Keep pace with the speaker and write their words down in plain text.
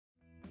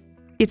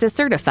It's a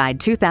certified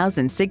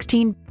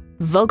 2016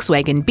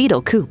 Volkswagen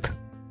Beetle Coupe.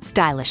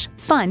 Stylish,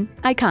 fun,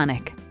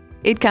 iconic.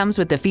 It comes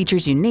with the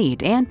features you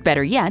need and,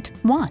 better yet,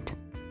 want.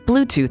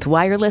 Bluetooth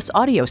wireless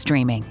audio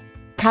streaming,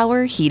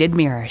 power heated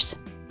mirrors,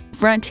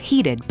 front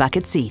heated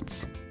bucket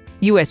seats,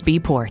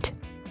 USB port,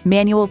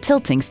 manual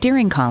tilting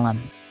steering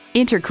column,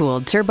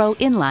 intercooled turbo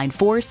inline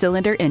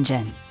 4-cylinder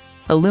engine,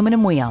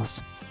 aluminum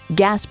wheels,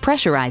 gas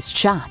pressurized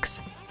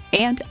shocks,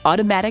 and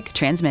automatic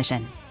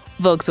transmission.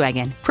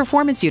 Volkswagen,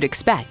 performance you'd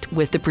expect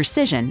with the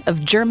precision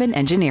of German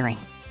engineering.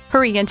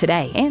 Hurry in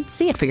today and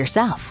see it for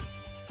yourself.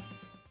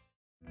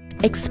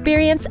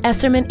 Experience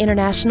Esserman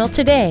International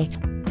today.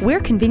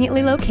 We're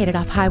conveniently located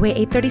off Highway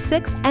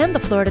 836 and the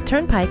Florida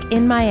Turnpike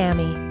in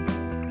Miami.